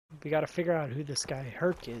We gotta figure out who this guy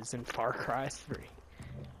Hurt is in Far Cry 3.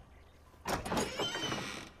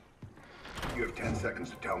 You have 10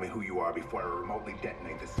 seconds to tell me who you are before I remotely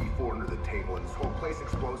detonate the C4 under the table and this whole place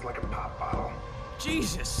explodes like a pop bottle.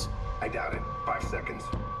 Jesus! I doubt it. 5 seconds.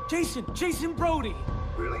 Jason Brody!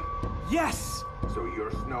 Really? Yes! So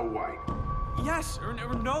you're Snow White? Yes, or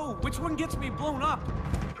no. Which one gets me blown up?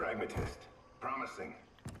 Pragmatist. Promising.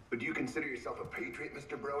 But do you consider yourself a patriot,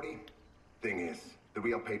 Mr. Brody? Thing is, the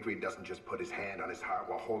real patriot doesn't just put his hand on his heart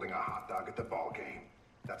while holding a hot dog at the ball game.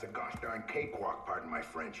 That's a gosh darn cakewalk, pardon my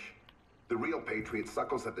French. The real patriot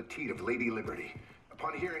suckles at the teat of Lady Liberty.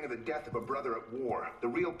 Upon hearing of the death of a brother at war, the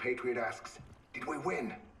real patriot asks, "Did we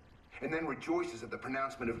win?" And then rejoices at the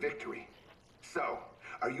pronouncement of victory. So,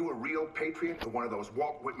 are you a real patriot or one of those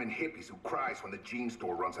Walt Whitman hippies who cries when the jean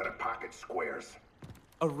store runs out of pocket squares?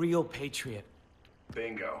 A real patriot.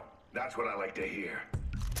 Bingo. That's what I like to hear.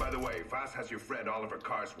 By the way, Vass has your friend Oliver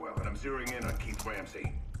Carswell, and I'm zeroing in on Keith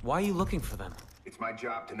Ramsey. Why are you looking for them? It's my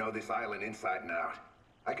job to know this island inside and out.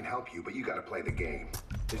 I can help you, but you gotta play the game.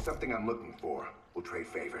 There's something I'm looking for. We'll trade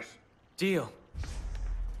favors. Deal.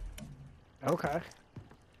 Okay.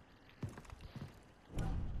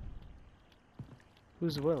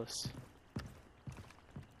 Who's Willis?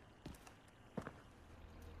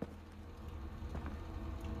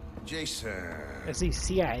 Jason. Is he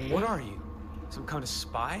CIA? What are you? Some kind of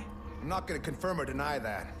spy? I'm not gonna confirm or deny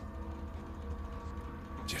that.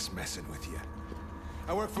 Just messing with you.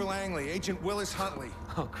 I work for Langley, Agent Willis Huntley.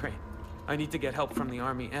 Oh, great. I need to get help from the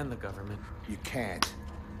army and the government. You can't.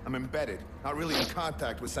 I'm embedded, not really in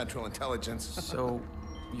contact with Central Intelligence. So,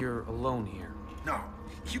 you're alone here? No.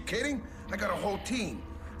 You kidding? I got a whole team.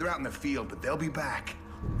 They're out in the field, but they'll be back.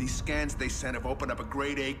 These scans they sent have opened up a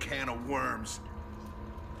grade A can of worms.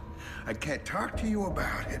 I can't talk to you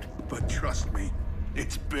about it, but trust me,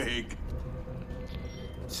 it's big.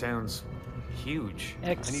 Sounds huge. I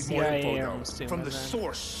need more Ex-CIA, info, I'm though, assuming, from the then.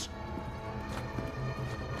 source.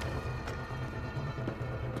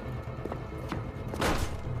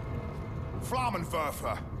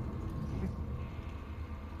 Flammenwerfer.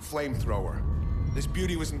 Flamethrower. This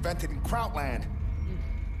beauty was invented in Krautland.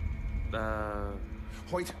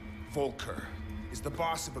 Hoyt Volker is the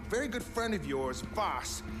boss of a very good friend of yours,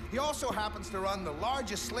 Vass. He also happens to run the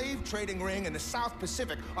largest slave trading ring in the South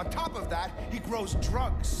Pacific. On top of that, he grows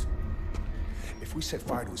drugs. If we set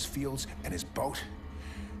fire to his fields and his boat,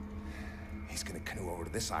 he's gonna canoe over to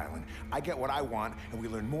this island. I get what I want, and we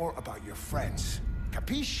learn more about your friends.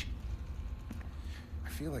 Capiche? I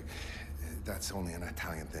feel like that's only an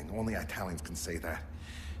Italian thing. Only Italians can say that.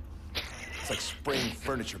 It's like spraying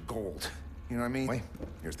furniture gold. You know what I mean? Wait,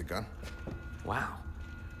 here's the gun. Wow.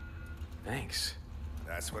 Thanks.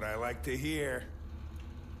 That's what I like to hear.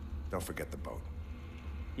 Don't forget the boat.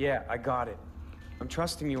 Yeah, I got it. I'm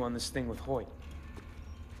trusting you on this thing with Hoyt.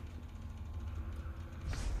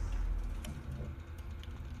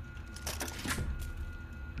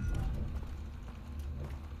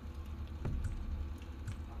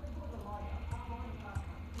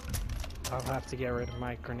 I'll have to get rid of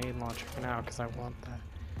my grenade launcher for now because I want that.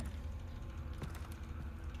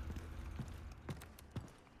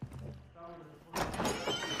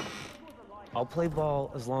 I'll play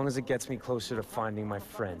ball as long as it gets me closer to finding my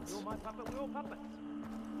friends.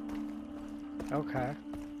 Okay.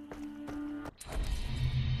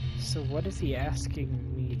 So what is he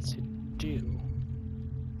asking me to do?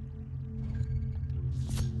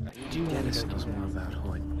 I do want Denis to knows more about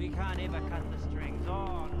Hoyt. We can't ever cut the strings.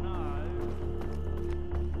 Oh, no.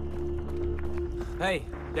 Hey,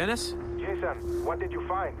 Denis? Jason, what did you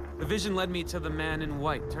find? The vision led me to the man in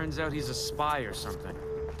white. Turns out he's a spy or something.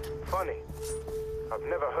 Funny. I've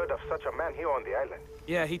never heard of such a man here on the island.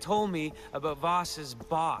 Yeah, he told me about Vass's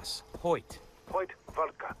boss, Hoyt. Hoyt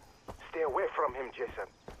Volker. Stay away from him, Jason.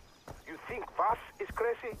 You think Vass is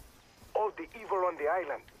crazy? All the evil on the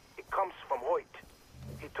island, it comes from Hoyt.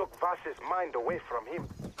 He took Vass's mind away from him.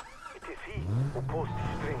 It is he who pulls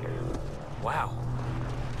the strings. Wow.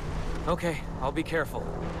 Okay, I'll be careful.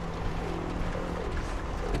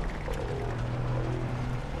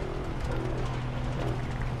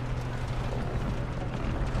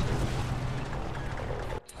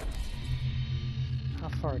 How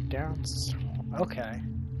far down? Okay.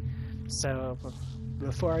 So,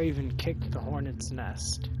 before I even kick the Hornet's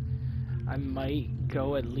nest, I might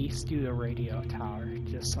go at least do the radio tower,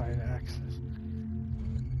 just so I have access.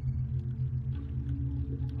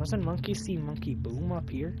 Wasn't Monkey See, Monkey Boom up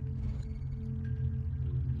here?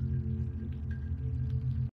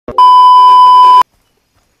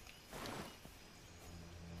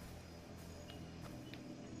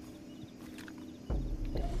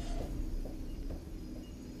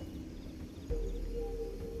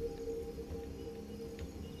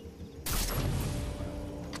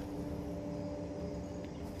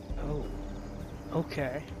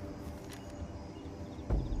 Okay.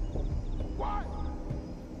 What?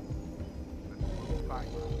 Fine.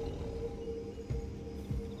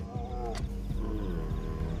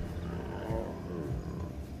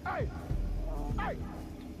 Hey! Hey!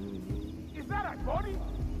 Is that a body?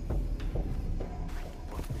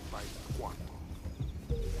 Must be my squad.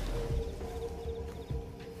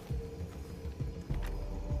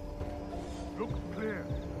 Looks clear.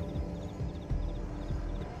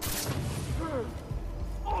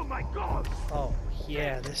 Oh my God! Oh,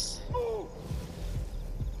 yeah, this... Move!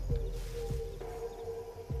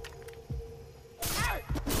 Hey!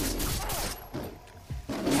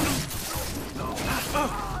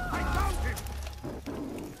 I found him!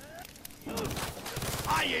 I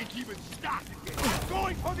ain't even started yet. I'm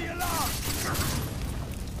going for the alarm!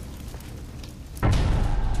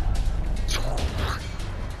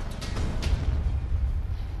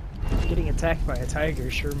 Getting attacked by a tiger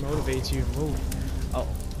sure motivates you to move. Oh.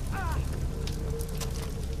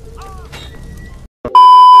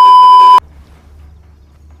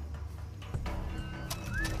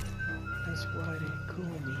 That's why they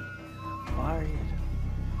call me Fired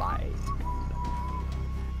by.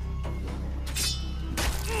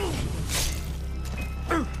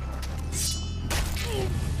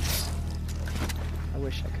 I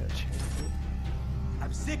wish I could.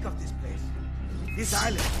 I'm sick of this place. This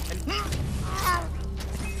island. And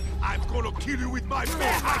I'm gonna kill you with my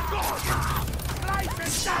bare hands. Life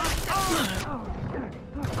and death.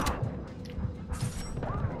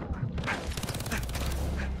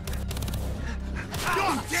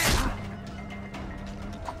 You're dead.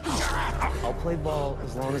 I'll play ball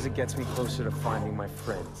as long as it gets me closer to finding my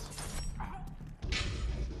friends.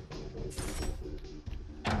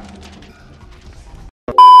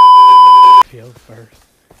 Field first.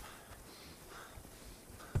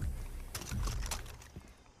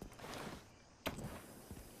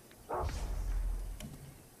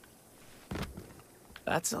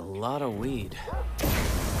 That's a lot of weed.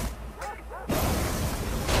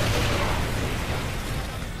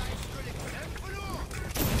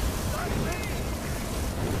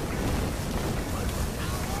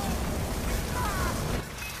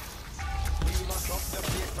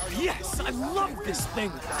 Yes, I love this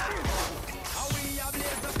thing.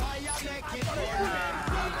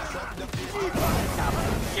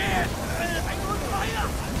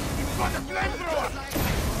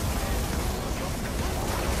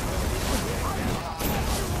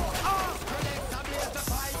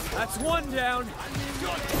 That's one down.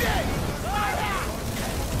 You're dead.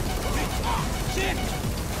 Shit.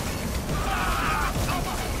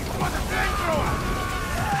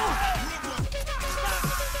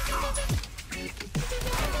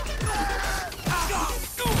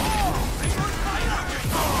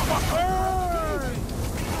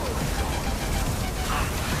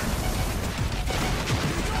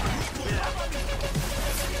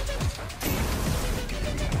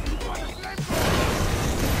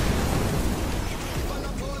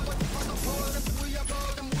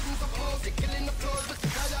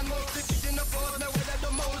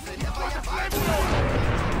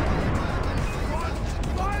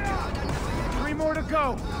 More to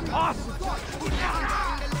go. Awesome.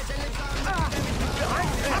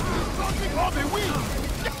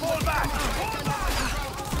 Fall back.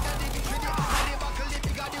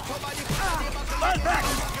 Fall back.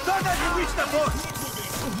 Don't let him reach the boat.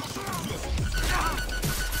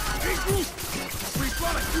 Regroup. We've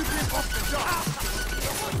got to keep him off the dock.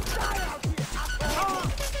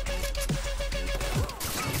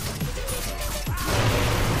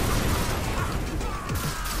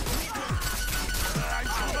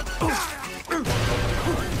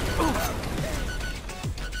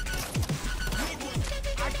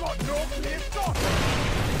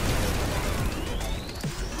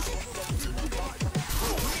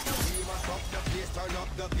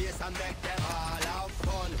 And make them all have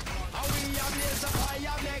fun. How we ablaze the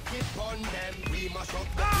fire, make it fun. Then we must up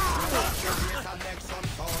the place and make some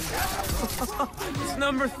sound. It's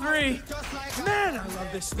number 3. Man, I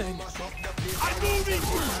love this thing. I'm moving.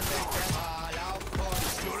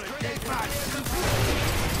 You're a dead man.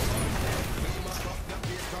 We must up the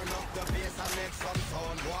place, turn up the bass and make some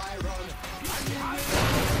sound. Why run?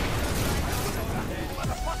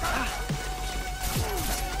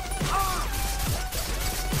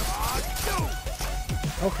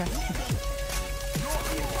 Okay. I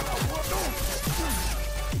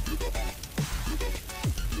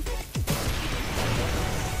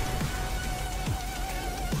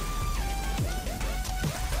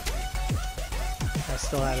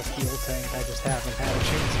still had a fuel tank, I just haven't had a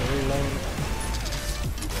chance to reload.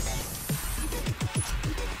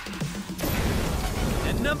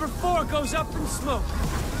 Number 4 goes up in smoke.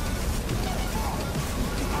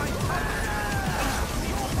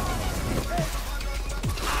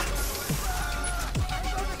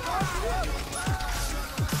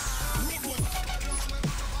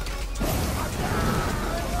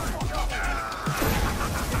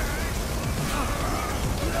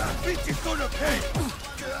 Bitch gonna pay!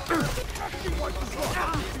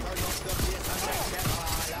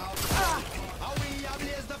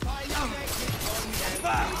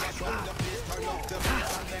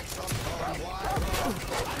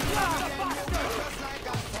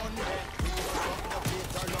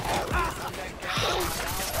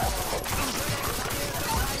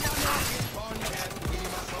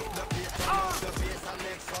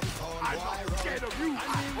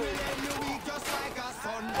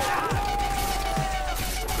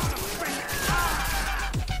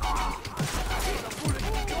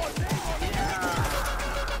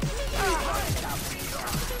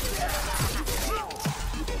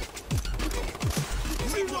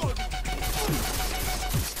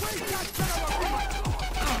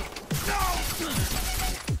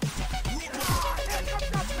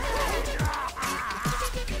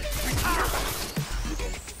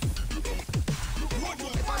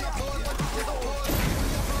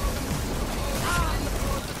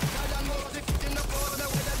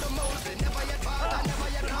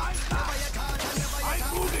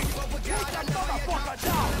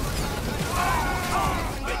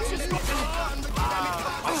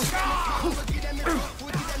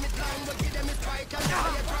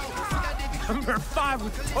 Number 5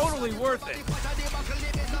 was totally worth it.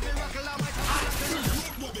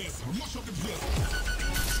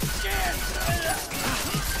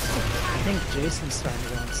 I think Jason's starting to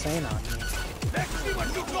go insane on me.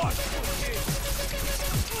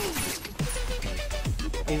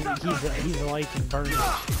 He's liking burning.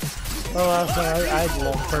 Oh, I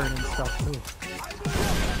love burning stuff too.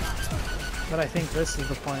 But I think this is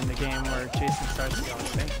the point in the game where Jason starts to go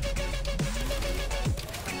insane.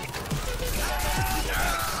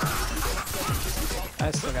 I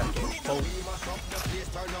still got to do both.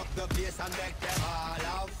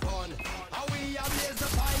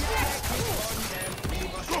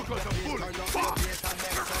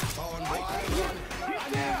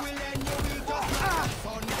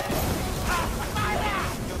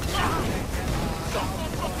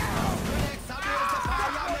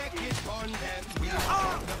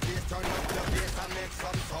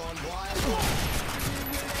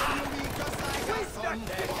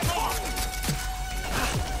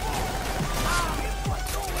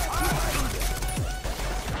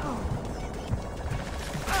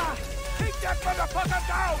 Take that motherfucker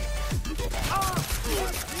down!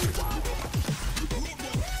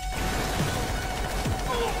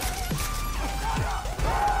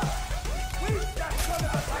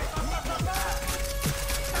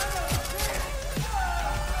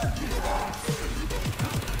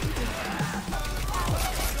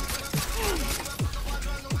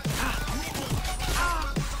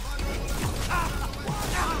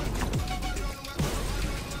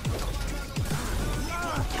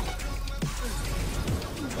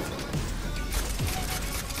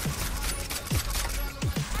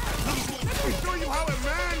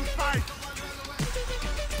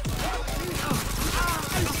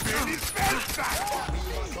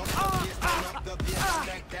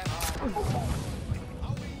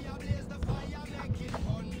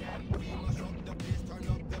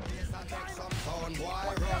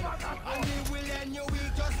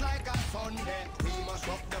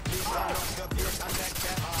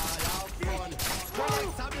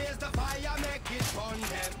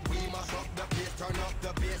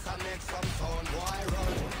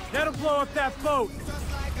 That'll blow up that boat.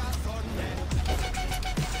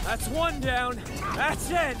 That's 1 down. That's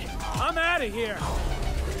it. I'm out of here.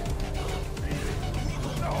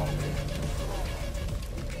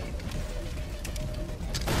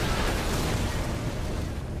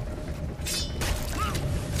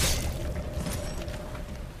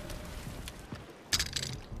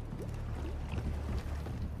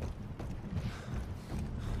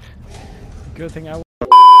 Good thing I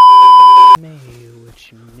me,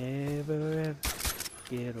 which you never ever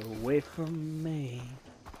get away from me.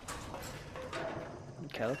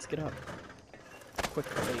 Okay, let's get up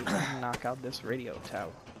quickly and knock out this radio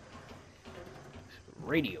tower.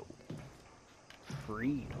 Radio.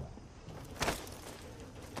 Freedom.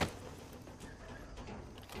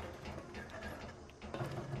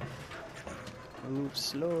 Move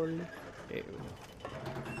slowly. Ew.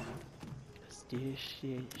 This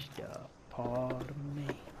is the part of me.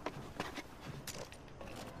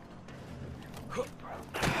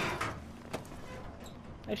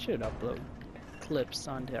 I should upload clips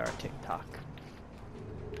onto our TikTok.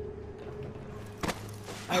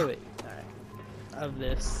 Oh wait, alright. Of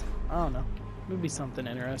this. I don't know. Maybe something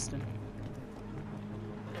interesting.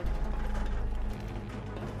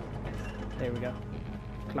 There we go.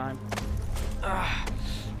 Climb. Ah.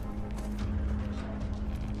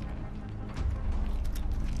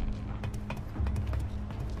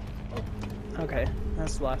 Okay,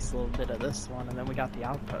 that's the last little bit of this one, and then we got the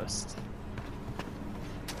outpost.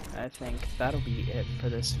 I think that'll be it for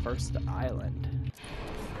this first island.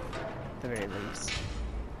 At the very least.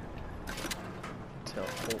 Until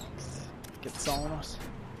Holt gets on us.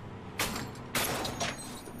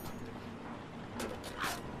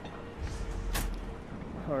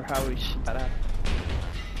 Or how we should that out.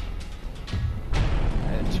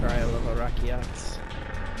 A trial of a Rakyat.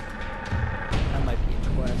 That might be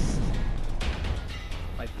a quest.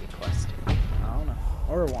 Might be a quest too. I don't know.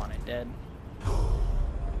 Or a wanted dead.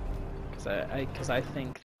 Cause I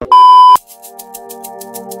think